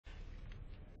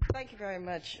Thank you very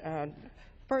much.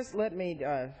 First, let me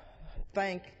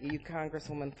thank you,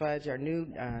 Congresswoman Fudge, our new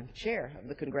chair of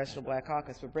the Congressional Black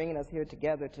Caucus, for bringing us here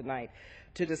together tonight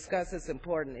to discuss this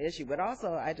important issue. But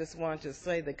also, I just want to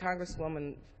say that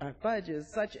Congresswoman Fudge is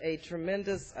such a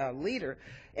tremendous leader,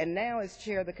 and now as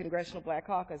chair of the Congressional Black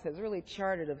Caucus has really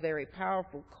charted a very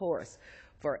powerful course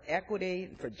for equity,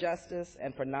 for justice,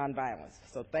 and for nonviolence.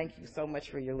 So thank you so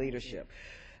much for your leadership.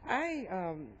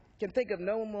 I can think of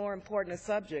no more important a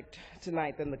subject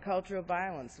tonight than the culture of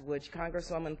violence, which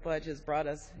Congresswoman Fudge has brought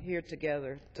us here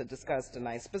together to discuss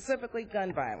tonight, specifically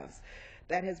gun violence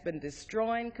that has been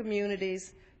destroying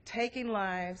communities, taking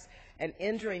lives, and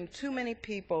injuring too many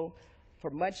people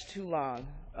for much too long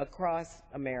across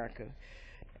America.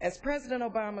 As President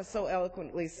Obama so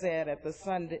eloquently said at the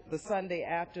Sunday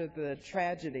after the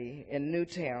tragedy in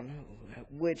Newtown,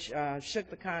 which shook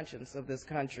the conscience of this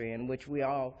country, and which we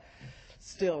all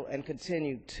still and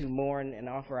continue to mourn and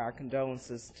offer our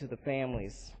condolences to the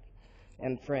families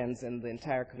and friends and the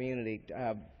entire community.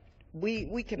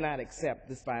 We cannot accept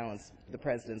this violence, the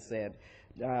President said.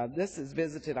 This is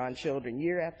visited on children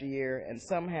year after year, and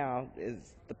somehow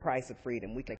is the price of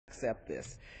freedom. We can accept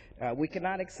this. We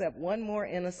cannot accept one more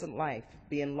innocent life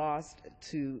being lost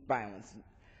to violence.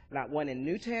 Not one in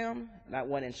Newtown, not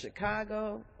one in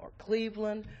Chicago or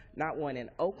Cleveland, not one in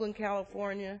Oakland,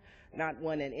 California, not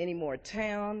one in any more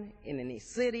town, in any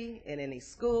city, in any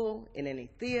school, in any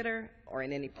theater, or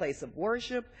in any place of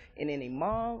worship, in any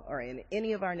mall, or in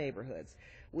any of our neighborhoods.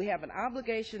 We have an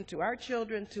obligation to our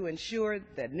children to ensure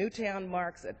that Newtown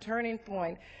marks a turning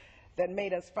point that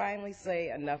made us finally say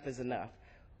enough is enough.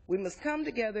 We must come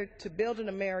together to build an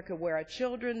America where our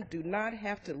children do not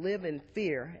have to live in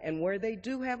fear and where they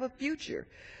do have a future.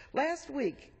 Last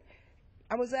week,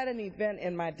 I was at an event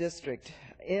in my district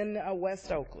in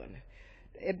West Oakland.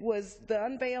 It was the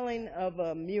unveiling of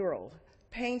a mural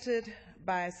painted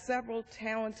by several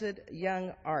talented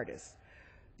young artists.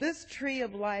 This Tree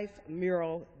of Life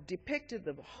mural depicted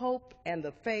the hope and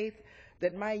the faith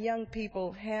that my young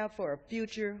people have for a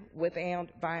future without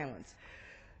violence.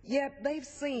 Yet they've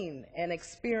seen and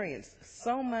experienced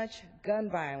so much gun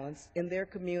violence in their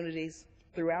communities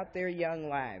throughout their young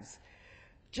lives.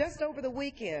 Just over the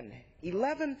weekend,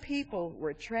 11 people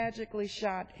were tragically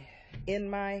shot in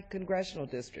my congressional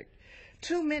district.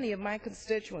 Too many of my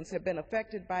constituents have been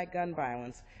affected by gun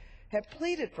violence, have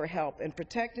pleaded for help in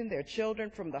protecting their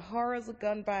children from the horrors of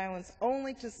gun violence,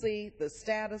 only to see the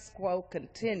status quo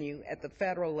continue at the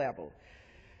federal level.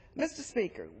 Mr.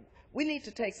 Speaker, we need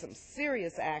to take some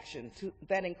serious action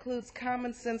that includes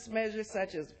common sense measures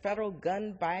such as federal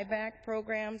gun buyback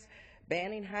programs,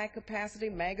 banning high-capacity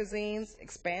magazines,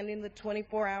 expanding the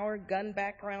 24-hour gun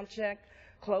background check,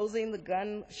 closing the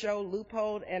gun show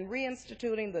loophole, and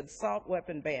reinstituting the assault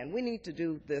weapon ban. We need to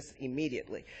do this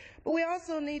immediately. But we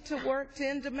also need to work to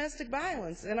end domestic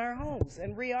violence in our homes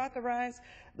and reauthorize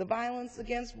the Violence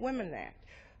Against Women Act.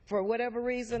 For whatever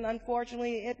reason,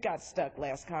 unfortunately, it got stuck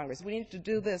last Congress. We need to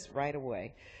do this right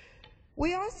away.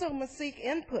 We also must seek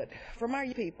input from our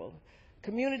people,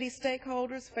 community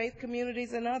stakeholders, faith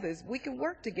communities, and others. We can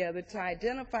work together to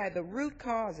identify the root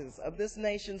causes of this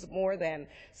nation's more than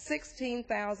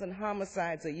 16,000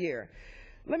 homicides a year.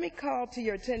 Let me call to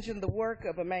your attention the work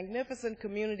of a magnificent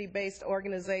community-based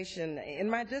organization in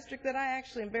my district that I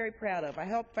actually am very proud of. I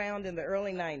helped found in the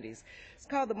early 90s. It's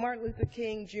called the Martin Luther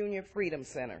King Jr. Freedom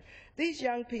Center. These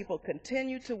young people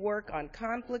continue to work on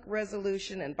conflict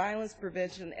resolution and violence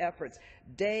prevention efforts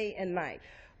day and night.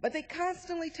 But they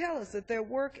constantly tell us that their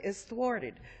work is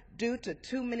thwarted due to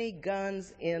too many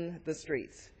guns in the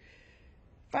streets.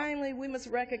 Finally, we must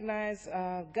recognize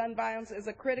gun violence as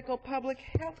a critical public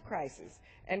health crisis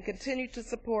and continue to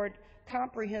support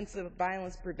comprehensive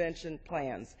violence prevention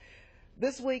plans.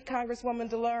 This week, Congresswoman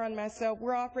DeLauro and myself,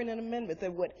 we're offering an amendment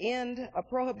that would end a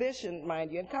prohibition,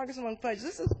 mind you. And Congresswoman Fudge,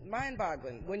 this is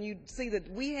mind-boggling when you see that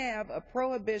we have a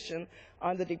prohibition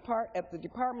on at the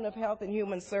Department of Health and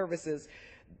Human Services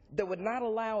that would not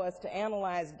allow us to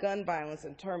analyze gun violence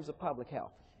in terms of public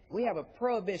health. We have a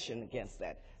prohibition against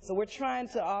that. So we're trying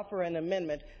to offer an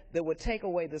amendment that would take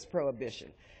away this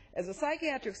prohibition. As a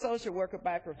psychiatric social worker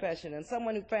by profession and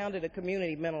someone who founded a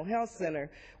community mental health center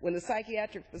when the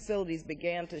psychiatric facilities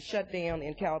began to shut down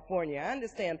in California, I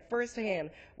understand firsthand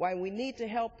why we need to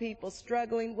help people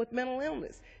struggling with mental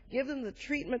illness, give them the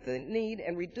treatment they need,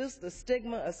 and reduce the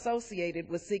stigma associated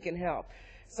with seeking help.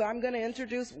 So I'm going to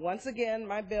introduce once again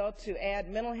my bill to add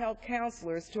mental health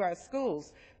counselors to our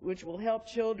schools, which will help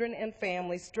children and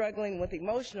families struggling with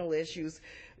emotional issues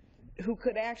who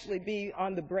could actually be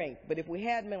on the brink. But if we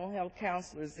had mental health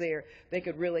counselors there, they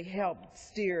could really help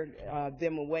steer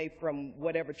them away from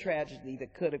whatever tragedy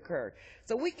that could occur.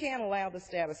 So we can't allow the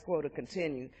status quo to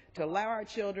continue, to allow our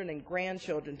children and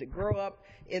grandchildren to grow up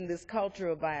in this culture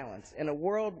of violence, in a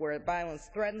world where violence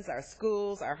threatens our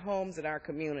schools, our homes, and our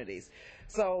communities.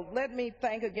 So let me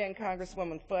thank again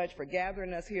Congresswoman Fudge for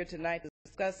gathering us here tonight to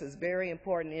discuss this very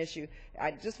important issue.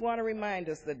 I just want to remind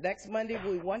us that next Monday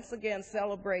we once again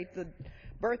celebrate the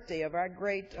birthday of our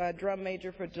great drum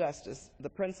major for justice, the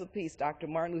Prince of Peace, Dr.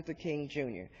 Martin Luther King,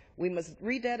 Jr. We must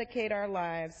rededicate our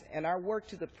lives and our work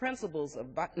to the principles of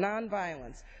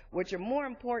nonviolence, which are more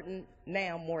important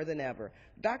now more than ever.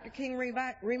 Dr. King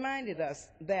reminded us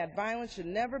that violence should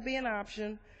never be an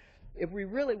option if we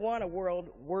really want a world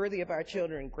worthy of our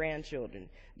children and grandchildren.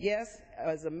 Yes,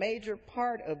 as a major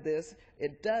part of this,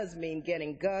 it does mean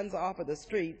getting guns off of the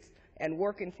streets and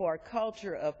working for a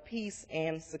culture of peace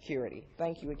and security.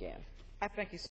 Thank you again. I thank you.